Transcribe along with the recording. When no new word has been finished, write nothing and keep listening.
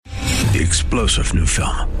The explosive new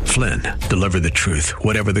film, Flynn, deliver the truth,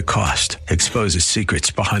 whatever the cost, exposes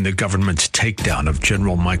secrets behind the government's takedown of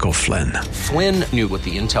General Michael Flynn. Flynn knew what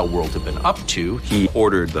the intel world had been up to. He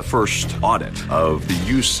ordered the first audit of the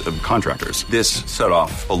use of contractors. This set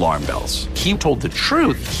off alarm bells. He told the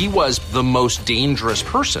truth. He was the most dangerous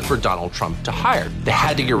person for Donald Trump to hire. They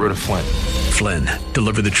had to get rid of Flynn. Flynn,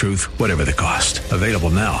 deliver the truth, whatever the cost. Available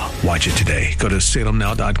now. Watch it today. Go to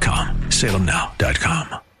salemnow.com.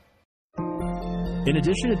 salemnow.com. In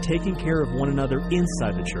addition to taking care of one another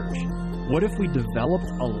inside the church, what if we developed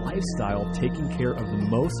a lifestyle of taking care of the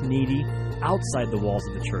most needy outside the walls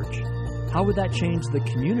of the church? How would that change the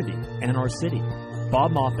community and our city?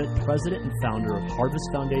 Bob Moffett, president and founder of Harvest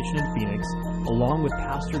Foundation in Phoenix, along with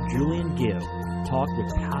Pastor Julian Gibb, talk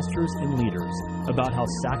with pastors and leaders about how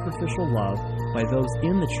sacrificial love by those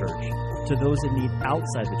in the church to those in need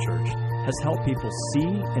outside the church has helped people see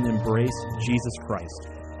and embrace Jesus Christ.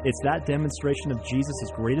 It's that demonstration of Jesus'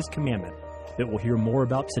 greatest commandment that we'll hear more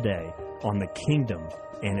about today on The Kingdom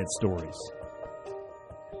and Its Stories.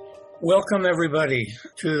 Welcome, everybody,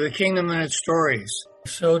 to The Kingdom and Its Stories.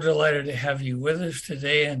 So delighted to have you with us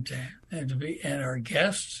today and our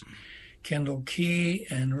guests, Kendall Key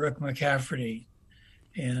and Rick McCafferty.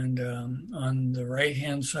 And on the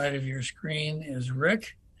right-hand side of your screen is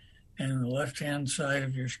Rick, and on the left-hand side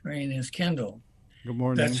of your screen is Kendall. Good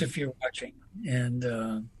morning. That's if you're watching. And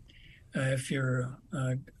if you're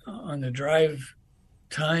on the drive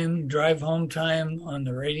home time on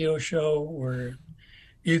the radio show, where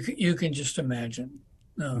you can just imagine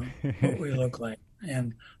what we look like.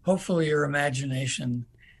 And hopefully your imagination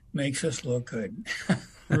makes us look good.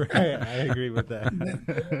 Right, I agree with that.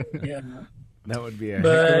 Yeah. That would be a heck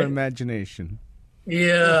of an imagination.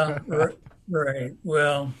 Yeah, right.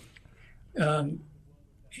 Well,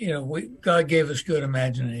 God gave us good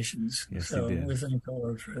imaginations, yes, so He did. we thank the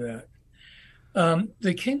Lord for that.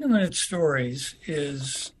 The Kingdom and Its Stories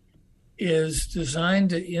is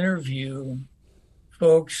designed to interview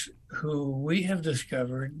folks who we have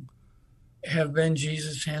discovered have been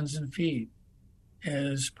Jesus' hands and feet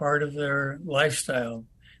as part of their lifestyle.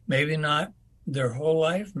 Maybe not their whole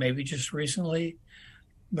life, maybe just recently,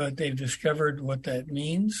 but they've discovered what that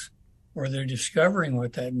means, or they're discovering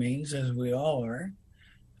what that means, as we all are.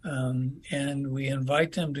 And we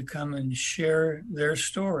invite them to come and share their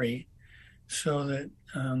story so that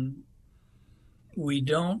we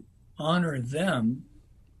don't honor them,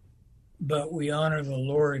 but we honor the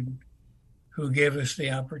Lord who gave us the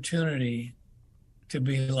opportunity to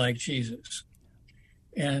be like Jesus.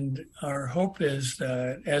 And our hope is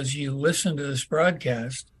that as you listen to this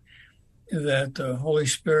broadcast, that the Holy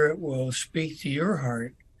Spirit will speak to your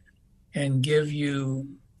heart and give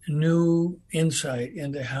you new insight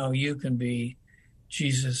into how you can be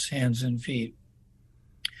Jesus' hands and feet.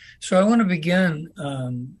 So I want to begin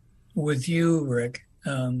with you, Rick.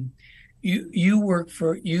 Both of you work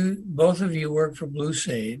for Blue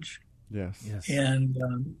Sage. Yes. And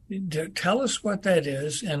tell us what that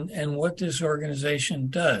is and what this organization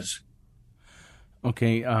does.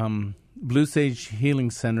 Okay. Blue Sage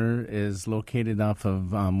Healing Center is located off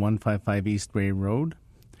of 155 East Ray Road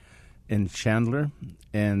in Chandler,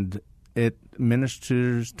 and it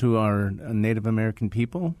ministers to our Native American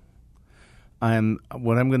people.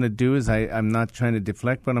 What I'm going to do is I'm not trying to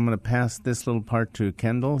deflect, but I'm going to pass this little part to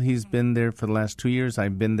Kendall. He's been there for the last 2 years.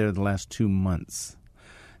 I've been there the last 2 months.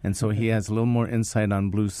 And so he has a little more insight on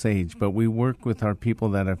Blue Sage. But we work with our people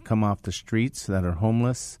that have come off the streets, that are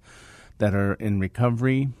homeless, that are in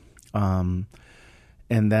recovery,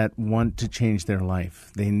 and that want to change their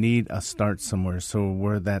life. They need a start somewhere. So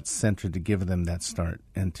we're that center to give them that start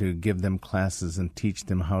and to give them classes and teach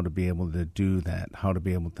them how to be able to do that, how to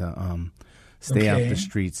be able to stay off the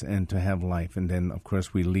streets and to have life. And then, of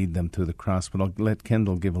course, we lead them to the cross. But I'll let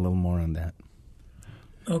Kendall give a little more on that.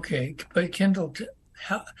 Okay. But Kendall,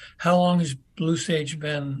 how long has Blue Sage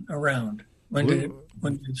been around? When did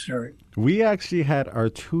it start? We actually had our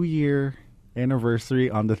 2-year anniversary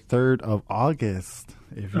on the 3rd of August,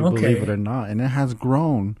 if you believe it or not, and it has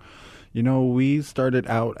grown. You know, we started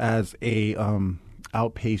out as a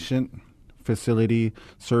outpatient facility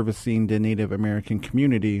servicing the Native American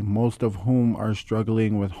community, most of whom are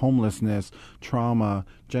struggling with homelessness, trauma,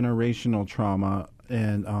 generational trauma,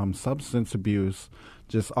 and substance abuse,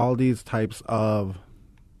 just all these types of,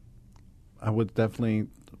 I would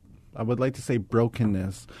like to say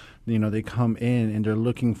brokenness. You know, they come in and they're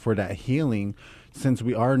looking for that healing. Since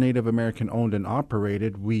we are Native American owned and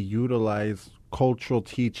operated, we utilize cultural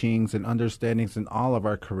teachings and understandings in all of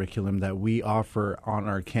our curriculum that we offer on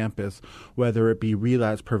our campus, whether it be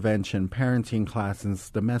relapse prevention, parenting classes,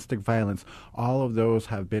 domestic violence. All of those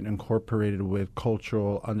have been incorporated with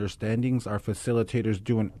cultural understandings. Our facilitators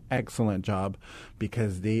do an excellent job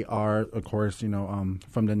because they are, of course,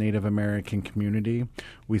 from the Native American community.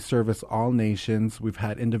 We service all nations. We've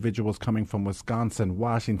had individuals coming from Wisconsin,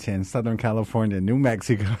 Washington, Southern California, New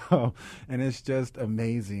Mexico, and it's just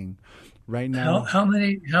amazing. Right now, how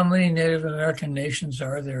many Native American nations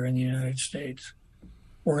are there in the United States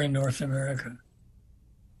or in North America?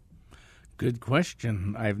 Good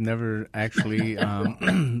question. I've never actually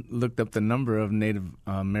looked up the number of Native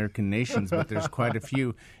American nations, but there's quite a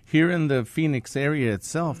few. Here in the Phoenix area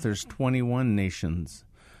itself, there's 21 nations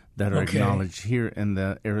that are acknowledged here in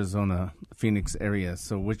the Arizona Phoenix area,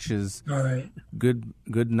 so which is good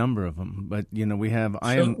number of them. But we have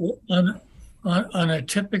on a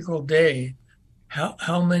typical day,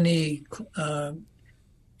 how many?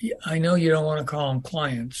 I know you don't want to call them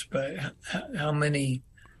clients, but how many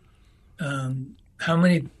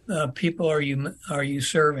people are you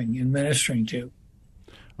serving and ministering to?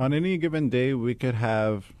 On any given day, we could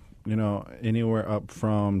have anywhere up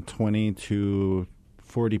from 20 to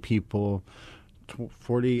 40 people,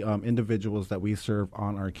 40 individuals that we serve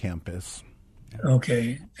on our campus.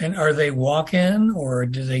 Okay. And are they walk-in or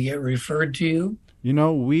do they get referred to you?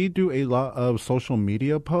 We do a lot of social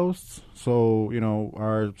media posts. So,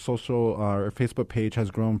 our Facebook page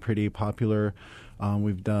has grown pretty popular.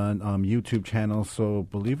 We've done YouTube channels. So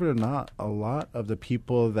believe it or not, a lot of the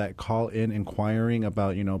people that call in inquiring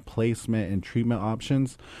about, placement and treatment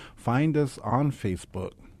options find us on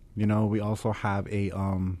Facebook. We also have a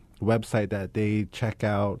website that they check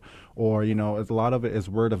out, or a lot of it is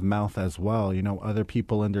word of mouth as well. Other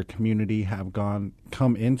people in their community have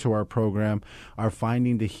come into our program, are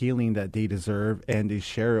finding the healing that they deserve, and they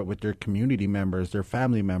share it with their community members, their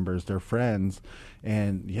family members, their friends.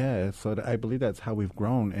 And so I believe that's how we've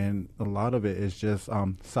grown, and a lot of it is just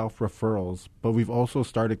self-referrals. But we've also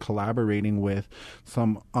started collaborating with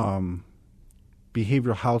some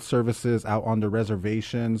behavioral health services out on the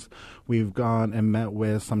reservations. We've gone and met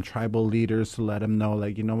with some tribal leaders to let them know,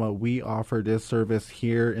 we offer this service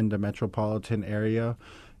here in the metropolitan area.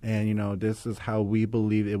 And, this is how we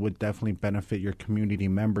believe it would definitely benefit your community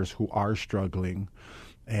members who are struggling.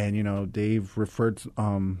 And, they've referred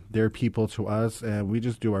their people to us, and we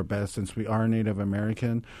just do our best. Since we are Native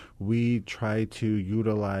American, we try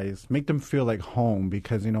to make them feel like home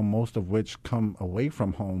because, most of which come away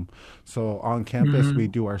from home. So on campus, we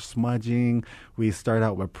do our smudging. We start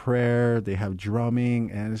out with prayer. They have drumming,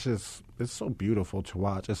 and it's so beautiful to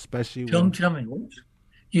watch, especially Tell me,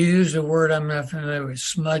 you used a word I'm not familiar with,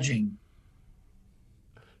 smudging.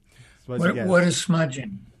 What is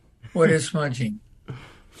smudging? What is smudging?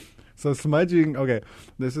 So smudging,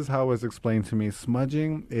 this is how it was explained to me.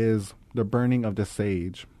 Smudging is the burning of the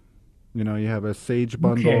sage. You have a sage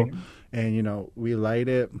bundle, and, we light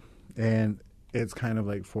it, and it's kind of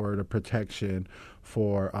like for the protection,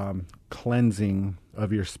 for cleansing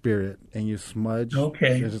of your spirit. And you smudge.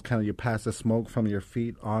 It's just kind of, you pass the smoke from your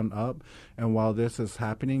feet on up. And while this is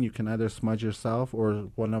happening, you can either smudge yourself or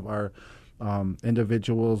one of our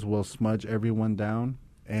individuals will smudge everyone down.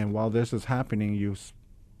 And while this is happening, you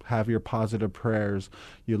have your positive prayers.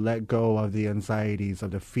 You let go of the anxieties, of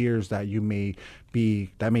the fears that may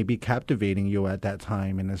be captivating you at that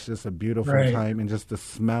time. And it's just a beautiful time. And just the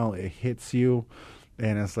smell, it hits you.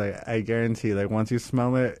 And it's like, I guarantee, once you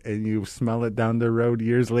smell it and you smell it down the road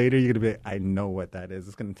years later, you're going to be like, I know what that is.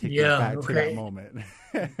 It's going to take you back to that moment.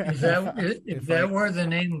 Is that where the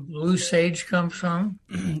name Blue Sage comes from?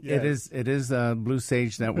 Yes. It is blue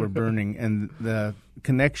sage that we're burning. And the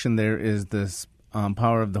connection there is this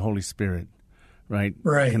power of the Holy Spirit, right?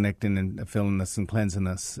 Connecting and filling us and cleansing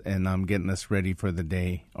us and getting us ready for the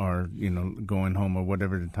day or, going home or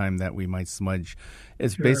whatever the time that we might smudge.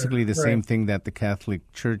 It's basically the same thing that the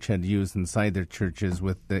Catholic Church had used inside their churches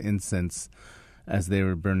with the incense as they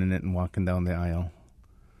were burning it and walking down the aisle.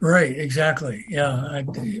 Right, exactly. Yeah,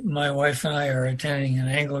 my wife and I are attending an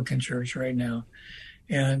Anglican church right now,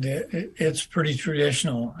 and it's pretty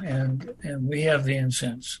traditional, and we have the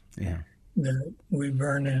incense. Yeah. That we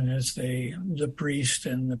burn in as the priest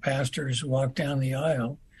and the pastors walk down the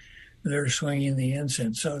aisle, they're swinging the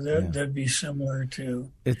incense. So that'd be similar to...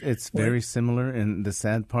 It's very similar, and the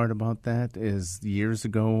sad part about that is years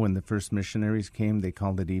ago when the first missionaries came, they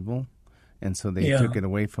called it evil, and so they took it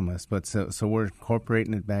away from us. But so we're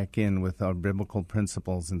incorporating it back in with our biblical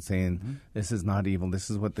principles and saying, this is not evil, this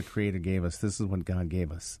is what the Creator gave us, this is what God gave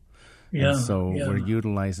us. And so we're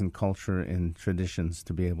utilizing culture and traditions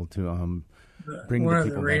to be able to bring one the of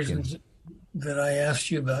people the back reasons in. that I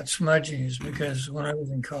asked you about smudging is because when I was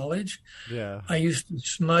in college, I used to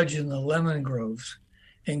smudge in the lemon groves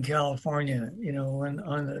in California, when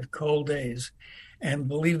on the cold days. And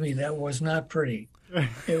believe me, that was not pretty.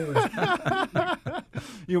 It was.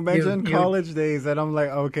 You mentioned college days, and I'm like,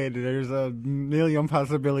 okay, there's a million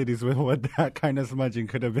possibilities with what that kind of smudging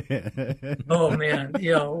could have been. Oh man,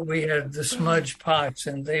 we had the smudge pots,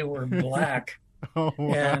 and they were black. Oh,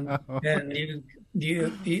 wow. And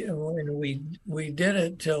we did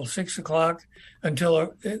it till 6 o'clock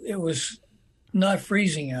until it was not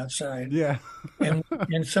freezing outside. Yeah. and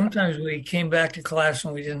sometimes we came back to class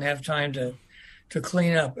and we didn't have time to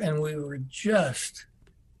clean up, and we were just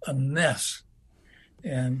a mess.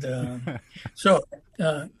 And so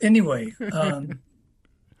anyway,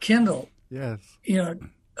 Kendall. Yes.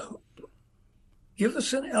 Give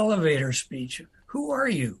us an elevator speech. Who are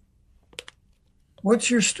you?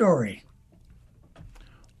 What's your story?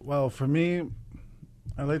 Well, for me,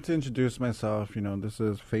 I'd like to introduce myself. This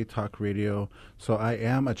is Faith Talk Radio. So I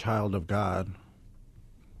am a child of God.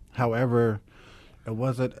 However, it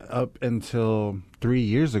wasn't up until 3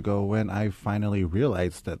 years ago when I finally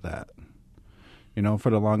realized that. For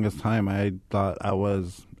the longest time, I thought I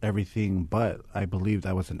was everything but. I believed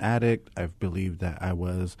I was an addict. I believed that I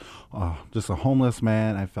was just a homeless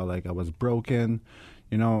man. I felt like I was broken,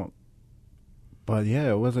 But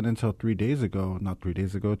yeah, it wasn't until 3 years ago,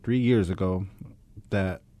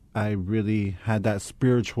 that I really had that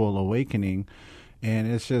spiritual awakening. And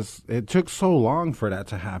it took so long for that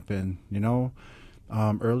to happen,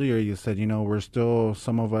 Earlier you said,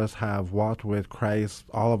 some of us have walked with Christ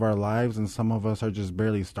all of our lives, and some of us are just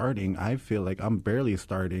barely starting. I feel like I'm barely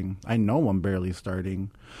starting. I know I'm barely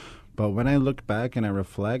starting. But when I look back and I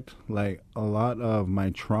reflect, like a lot of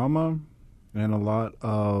my trauma and a lot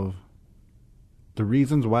of the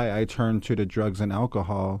reasons why I turned to the drugs and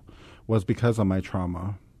alcohol was because of my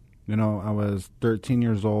trauma. I was 13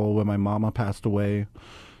 years old when my mama passed away,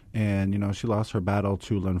 and, she lost her battle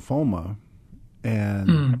to lymphoma.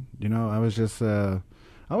 And, I was just a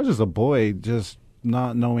boy, just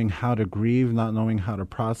not knowing how to grieve, not knowing how to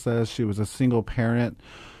process. She was a single parent.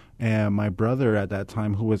 And my brother at that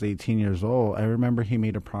time, who was 18 years old, I remember he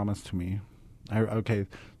made a promise to me. Okay,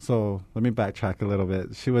 so let me backtrack a little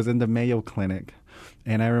bit. She was in the Mayo Clinic,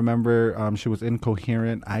 and I remember she was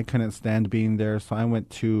incoherent. I couldn't stand being there, so I went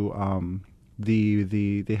to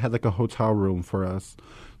they had like a hotel room for us.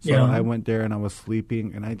 So I went there and I was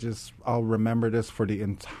sleeping, and I'll remember this for the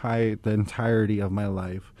entirety of my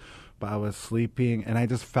life. But I was sleeping, and I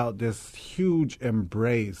just felt this huge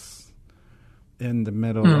embrace in the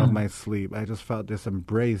middle of my sleep. I just felt this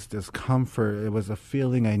embrace, this comfort. It was a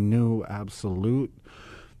feeling I knew absolute.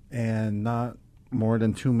 And not more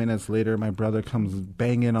than 2 minutes later, my brother comes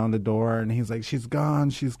banging on the door, and he's like, she's gone,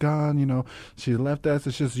 she left us,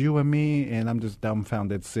 it's just you and me. And I'm just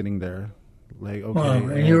dumbfounded sitting there. Like, okay. Wow,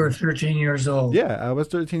 and you were 13 years old. Yeah, I was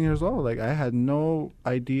 13 years old. Like, I had no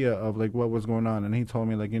idea of, like, what was going on. And he told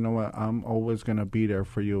me, like, you know what, I'm always going to be there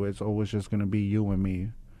for you. It's always just going to be you and me.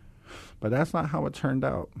 But that's not how it turned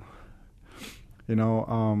out.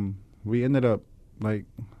 We ended up, like,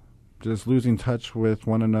 just losing touch with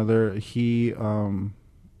one another. He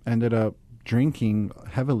ended up drinking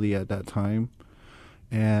heavily at that time.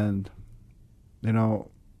 And,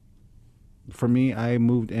 for me, I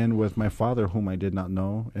moved in with my father, whom I did not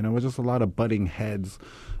know, and it was just a lot of butting heads.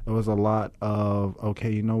 It was a lot of,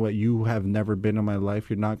 okay, you know what, you have never been in my life.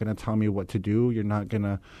 You're not going to tell me what to do. You're not going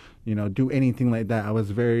to, do anything like that. I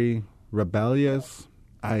was very rebellious.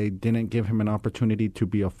 I didn't give him an opportunity to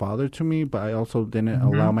be a father to me, but I also didn't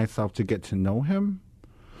allow myself to get to know him.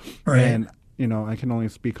 Right. And, I can only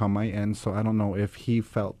speak on my end, so I don't know if he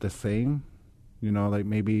felt the same, like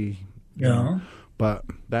maybe, but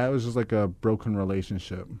that was just like a broken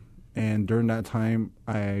relationship. And during that time,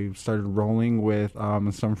 I started rolling with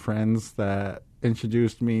some friends that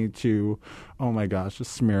introduced me to, oh my gosh,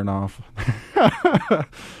 Smirnoff.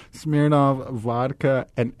 Smirnoff, vodka,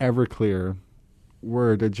 and Everclear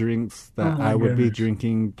were the drinks that I would be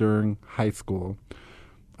drinking during high school.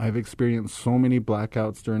 I've experienced so many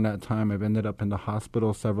blackouts during that time. I've ended up in the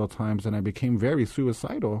hospital several times, and I became very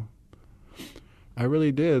suicidal. I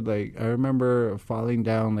really did. Like, I remember falling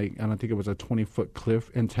down, like, I don't think it was a 20-foot cliff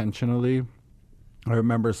intentionally. I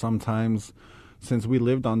remember sometimes, since we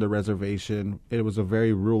lived on the reservation, it was a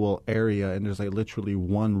very rural area, and there's, like, literally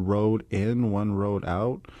one road in, one road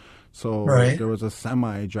out. So there was a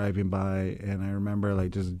semi driving by, and I remember,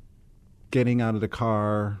 like, just getting out of the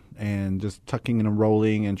car and just tucking and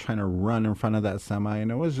rolling and trying to run in front of that semi. And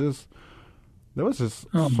there was just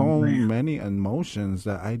many emotions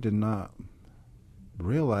that I did not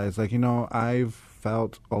realize. Like, I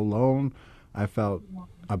felt alone. I felt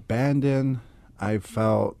abandoned. I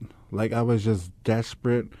felt like I was just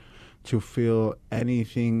desperate to feel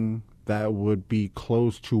anything that would be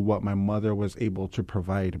close to what my mother was able to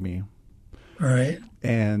provide me. Right.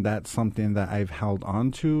 And that's something that I've held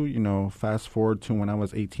on to, fast forward to when I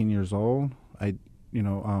was 18 years old. I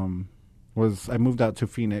moved out to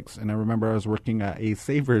Phoenix, and I remember I was working at a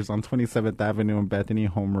Savers on 27th Avenue and Bethany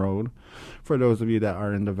Home Road. For those of you that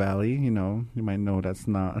are in the Valley, you might know that's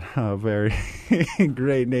not a very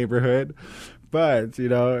great neighborhood. But,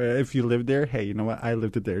 if you live there, hey, you know what? I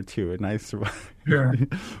lived it there too, and I survived. Sure.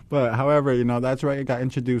 But, however, that's where I got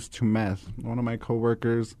introduced to meth. One of my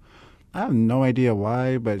coworkers, I have no idea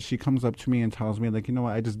why, but she comes up to me and tells me, like, you know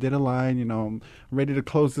what? I just did a line, I'm ready to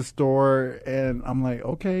close the store. And I'm like,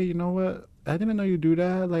 okay, you know what? I didn't know you do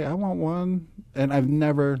that. Like, I want one. And I've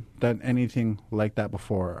never done anything like that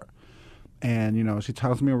before. And, she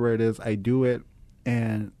tells me where it is. I do it.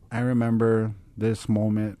 And I remember this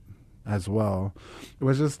moment as well. It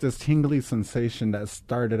was just this tingly sensation that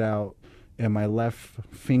started out in my left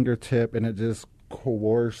fingertip, and it just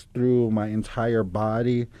coursed through my entire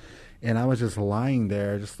body. And I was just lying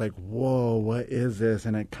there, just like, whoa, what is this?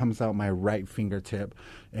 And it comes out my right fingertip.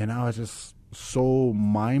 And I was just so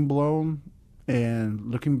mind blown. And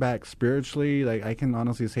looking back spiritually, like, I can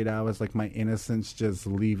honestly say that was like my innocence just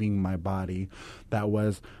leaving my body. That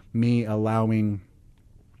was me allowing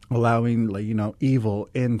like, evil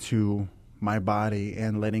into my body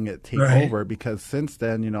and letting it take over. Because since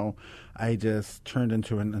then, I just turned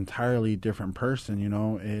into an entirely different person.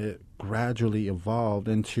 It gradually evolved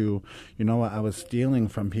into, I was stealing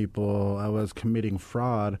from people. I was committing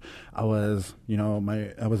fraud. I was,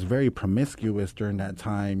 I was very promiscuous during that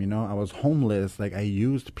time. I was homeless. Like, I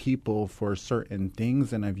used people for certain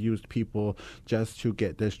things, and I've used people just to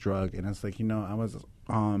get this drug. And it's like, I was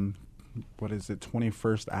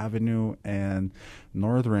 21st Avenue and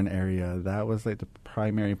Northern area. That was like the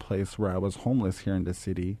primary place where I was homeless here in the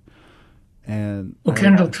city. And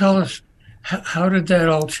Kendall, tell us, how did that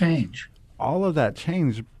all change? All of that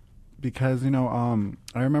changed because, I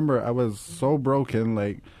remember I was so broken,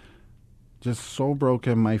 like, just so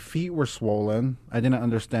broken. My feet were swollen. I didn't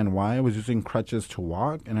understand why. I was using crutches to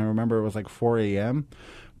walk, and I remember it was like 4 a.m.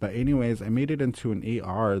 But anyways, I made it into an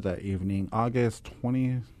ER that evening, August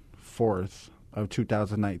 24th of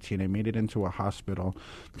 2019. I made it into a hospital.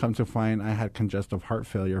 Come to find I had congestive heart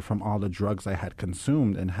failure from all the drugs I had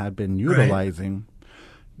consumed and had been utilizing.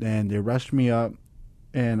 And they rushed me up,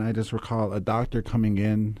 and I just recall a doctor coming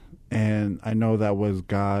in, and I know that was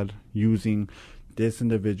God using this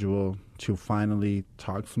individual to finally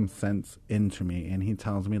talk some sense into me. And he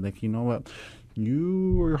tells me, like, you know what?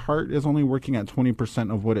 Your heart is only working at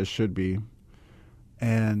 20% of what it should be.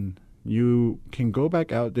 And you can go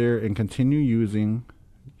back out there and continue using.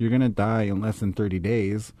 You're going to die in less than 30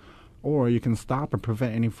 days. Or you can stop and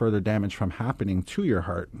prevent any further damage from happening to your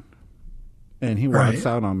heart. And he walks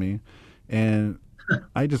out on me. And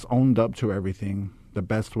I just owned up to everything the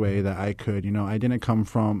best way that I could. I didn't come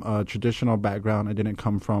from a traditional background. I didn't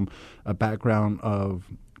come from a background of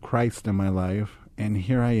Christ in my life. And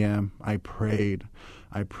here I am. I prayed.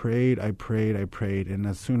 And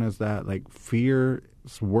as soon as that, like, fear,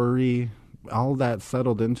 worry, all that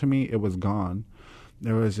settled into me, it was gone.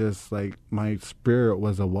 There was just like my spirit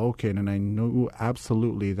was awoken, and I knew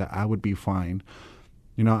absolutely that I would be fine.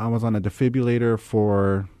 I was on a defibrillator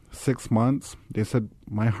for 6 months. They said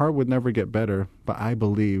my heart would never get better, but I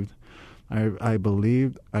believed. I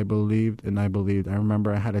believed. I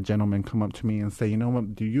remember I had a gentleman come up to me and say, you know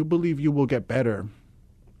what, do you believe you will get better?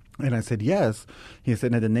 And I said, yes. He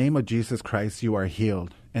said, in the name of Jesus Christ, you are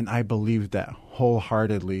healed. And I believed that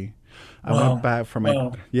wholeheartedly. I went back for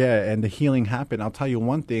my, and the healing happened. I'll tell you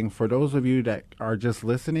one thing, for those of you that are just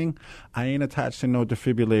listening, I ain't attached to no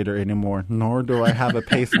defibrillator anymore, nor do I have a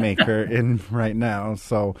pacemaker in right now.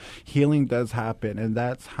 So healing does happen, and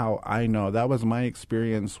that's how I know. That was my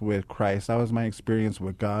experience with Christ. That was my experience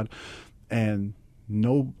with God. And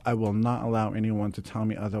no, I will not allow anyone to tell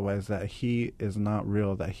me otherwise, that he is not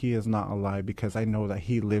real, that he is not alive, because I know that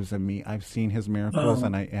he lives in me. I've seen his miracles,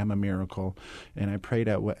 and I am a miracle. And I pray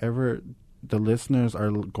that whatever the listeners are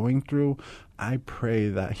going through, I pray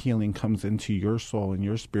that healing comes into your soul and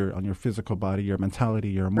your spirit, on your physical body, your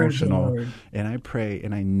mentality, your emotional. And I pray,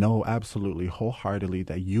 and I know absolutely wholeheartedly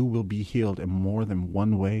that you will be healed in more than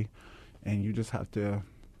one way. And you just have to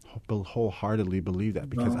wholeheartedly believe that,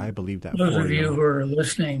 because I believe that. Those of you who are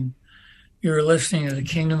listening You're listening to the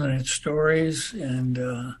Kingdom and its Stories, and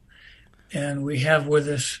we have with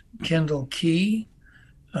us Kendall Key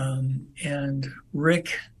and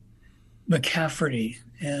Rick McCafferty,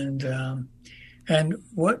 and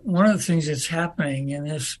one of the things that's happening in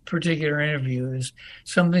this particular interview is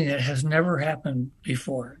something that has never happened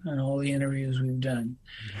before in all the interviews we've done.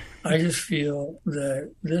 I just feel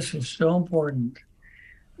that this is so important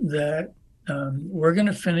that we're going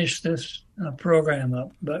to finish this program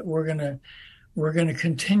up, but we're going to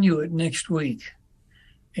continue it next week.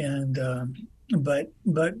 And but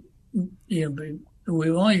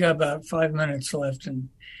we've only got about 5 minutes left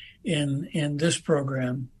in this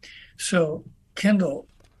program. So, Kendall,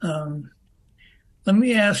 let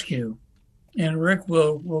me ask you, and Rick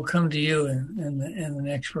will come to you in the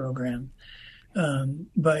next program.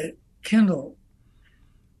 But Kendall,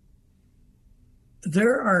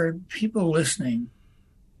 there are people listening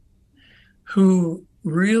who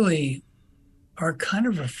really are kind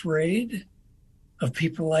of afraid of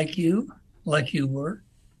people like you were.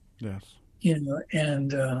 Yes. And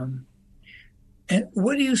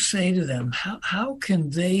what do you say to them? How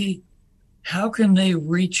can they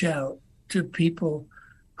reach out to people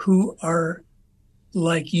who are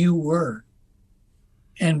like you were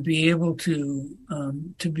and be able to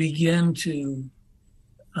begin to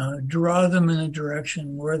draw them in a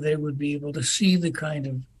direction where they would be able to see the kind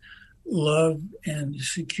of love and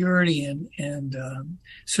security and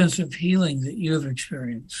sense of healing that you have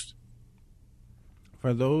experienced?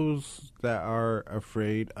 For those that are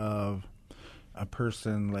afraid of a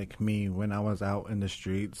person like me when I was out in the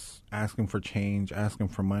streets asking for change, asking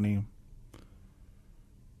for money,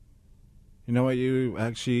 you know what? You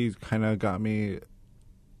actually kind of got me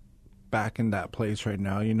back in that place right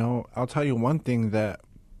now. I'll tell you one thing that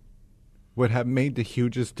would have made the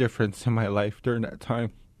hugest difference in my life during that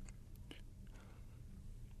time.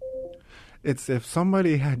 It's if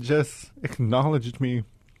somebody had just acknowledged me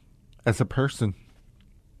as a person,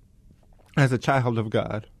 as a child of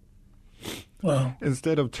God. Wow.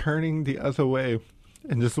 Instead of turning the other way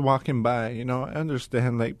and just walking by. I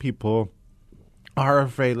understand, people are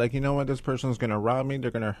afraid, what, this person's going to rob me,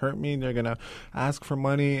 they're going to hurt me, they're going to ask for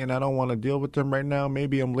money, and I don't want to deal with them right now.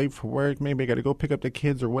 Maybe I'm late for work, maybe I got to go pick up the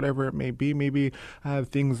kids or whatever it may be. Maybe I have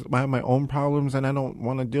my own problems and I don't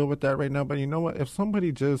want to deal with that right now. But you know what? If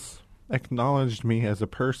somebody just acknowledged me as a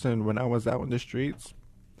person when I was out in the streets,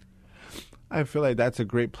 I feel like that's a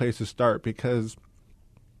great place to start, because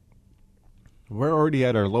we're already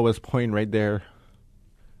at our lowest point right there.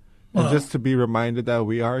 And just to be reminded that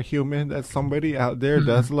we are human, that somebody out there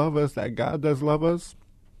does love us, that God does love us,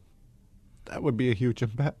 that would be a huge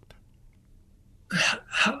impact.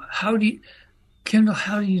 How do you, Kendall,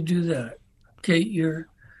 how do you do that? Okay, you're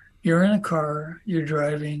in a car, you're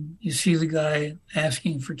driving, you see the guy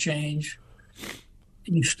asking for change.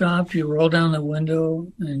 You stop, you roll down the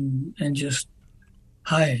window and just,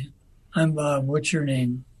 "Hi, I'm Bob, what's your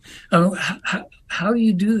name?" How do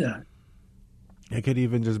you do that? It could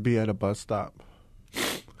even just be at a bus stop.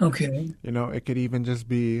 Okay. It could even just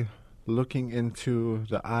be looking into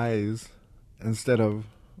the eyes instead of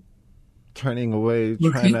turning away,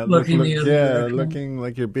 looking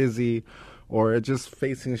like you're busy, or just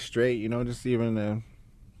facing straight, just even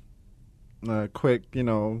a quick,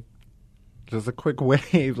 just a quick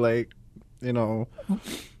wave,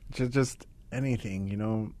 just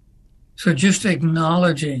anything, So just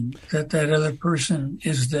acknowledging that other person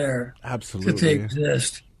is there. Absolutely. That they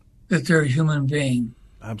exist, that they're a human being.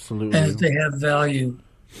 Absolutely. And that they have value.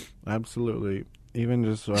 Absolutely. Even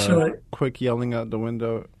just quick yelling out the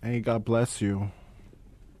window, "Hey, God bless you."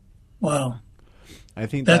 Wow. I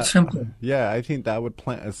think that's simple. Yeah, I think that would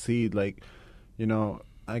plant a seed. I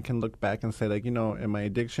can look back and say, in my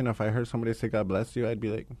addiction, if I heard somebody say "God bless you," I'd be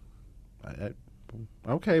like,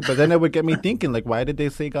 okay. But then it would get me thinking, why did they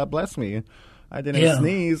say "God bless me"? I didn't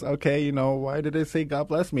sneeze. Okay, why did they say "God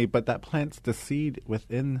bless me"? But that plants the seed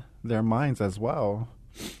within their minds as well.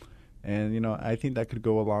 And, I think that could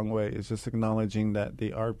go a long way. It's just acknowledging that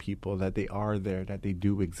they are people, that they are there, that they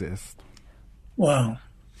do exist. Wow.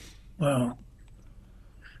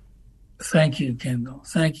 Thank you, Kendall.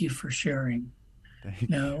 Thank you for sharing.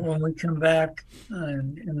 Now, when we come back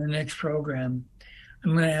in the next program,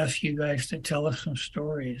 I'm going to ask you guys to tell us some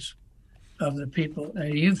stories of the people. Now,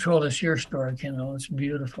 you've told us your story, Kendall. It's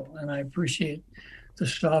beautiful, and I appreciate the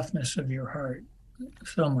softness of your heart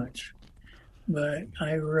so much. But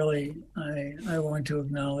I really, I want to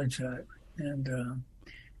acknowledge that, and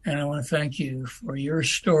I want to thank you for your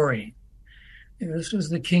story. This is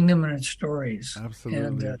the Kingdom and its Stories.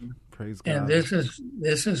 Absolutely. And, praise God. And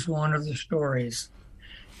this is one of the stories.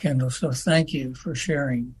 Kendall. So thank you for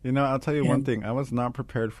sharing. I'll tell you one thing. I was not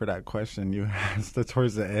prepared for that question you asked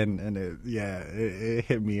towards the end, and it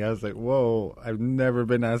hit me. I was like, whoa, I've never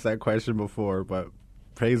been asked that question before, but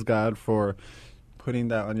praise God for putting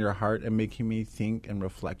that on your heart and making me think and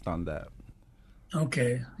reflect on that.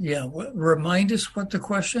 Okay. Yeah. Remind us what the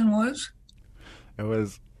question was. It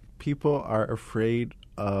was, people are afraid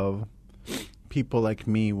of people like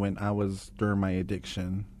me when I was during my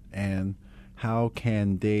addiction, and how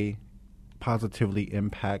can they positively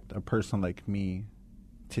impact a person like me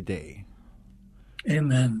today?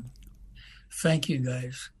 Amen. Thank you,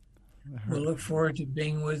 guys. We'll look forward to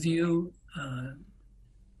being with you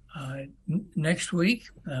next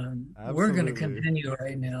week. We're going to continue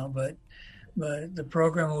right now, but the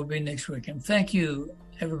program will be next week. And thank you,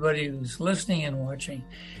 everybody who's listening and watching.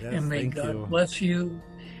 Yes, and may God bless you,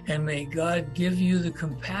 and may God give you the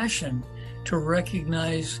compassion to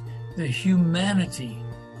recognize the humanity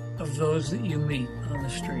of those that you meet on the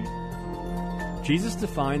street. Jesus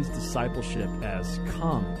defines discipleship as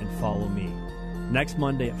come and follow me. Next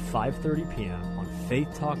Monday at 5:30 p.m. on Faith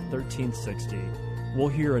Talk 1360, we'll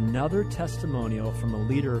hear another testimonial from a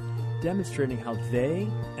leader demonstrating how they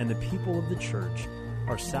and the people of the church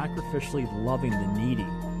are sacrificially loving the needy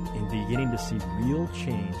and beginning to see real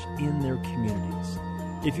change in their communities.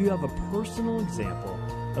 If you have a personal example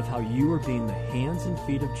of how you are being the hands and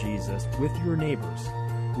feet of Jesus with your neighbors,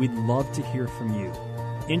 we'd love to hear from you.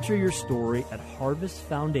 Enter your story at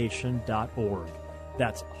harvestfoundation.org.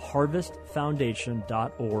 That's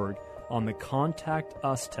harvestfoundation.org on the Contact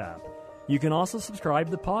Us tab. You can also subscribe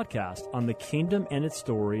to the podcast on The Kingdom and Its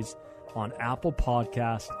Stories on Apple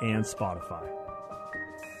Podcasts and Spotify.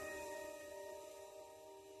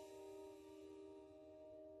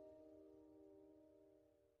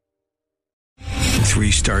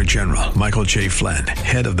 3-star General Michael J. Flynn,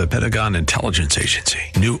 head of the Pentagon Intelligence Agency,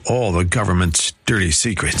 knew all the government's dirty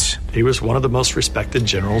secrets. He was one of the most respected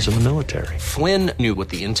generals in the military. Flynn knew what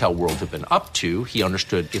the intel world had been up to. He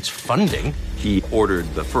understood its funding. He ordered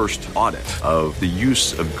the first audit of the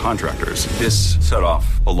use of contractors. This set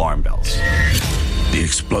off alarm bells. The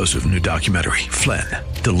explosive new documentary, Flynn,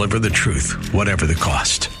 Deliver the Truth, Whatever the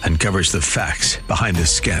Cost, uncovers the facts behind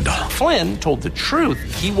this scandal. Flynn told the truth.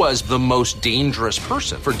 He was the most dangerous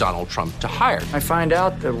person for Donald Trump to hire. I find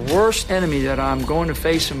out the worst enemy that I'm going to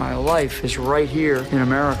face in my life is right here in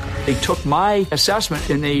America. They took my assessment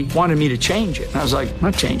and they wanted me to change it. And I was like, I'm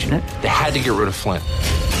not changing it. They had to get rid of Flynn.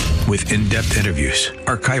 With in-depth interviews,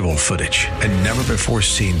 archival footage, and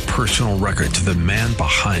never-before-seen personal records of the man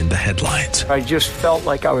behind the headlines. I just felt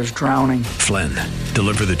like I was drowning. Flynn,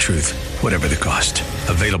 Deliver the Truth, Whatever the Cost.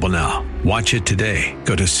 Available now. Watch it today.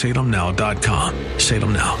 Go to salemnow.com.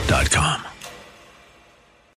 salemnow.com.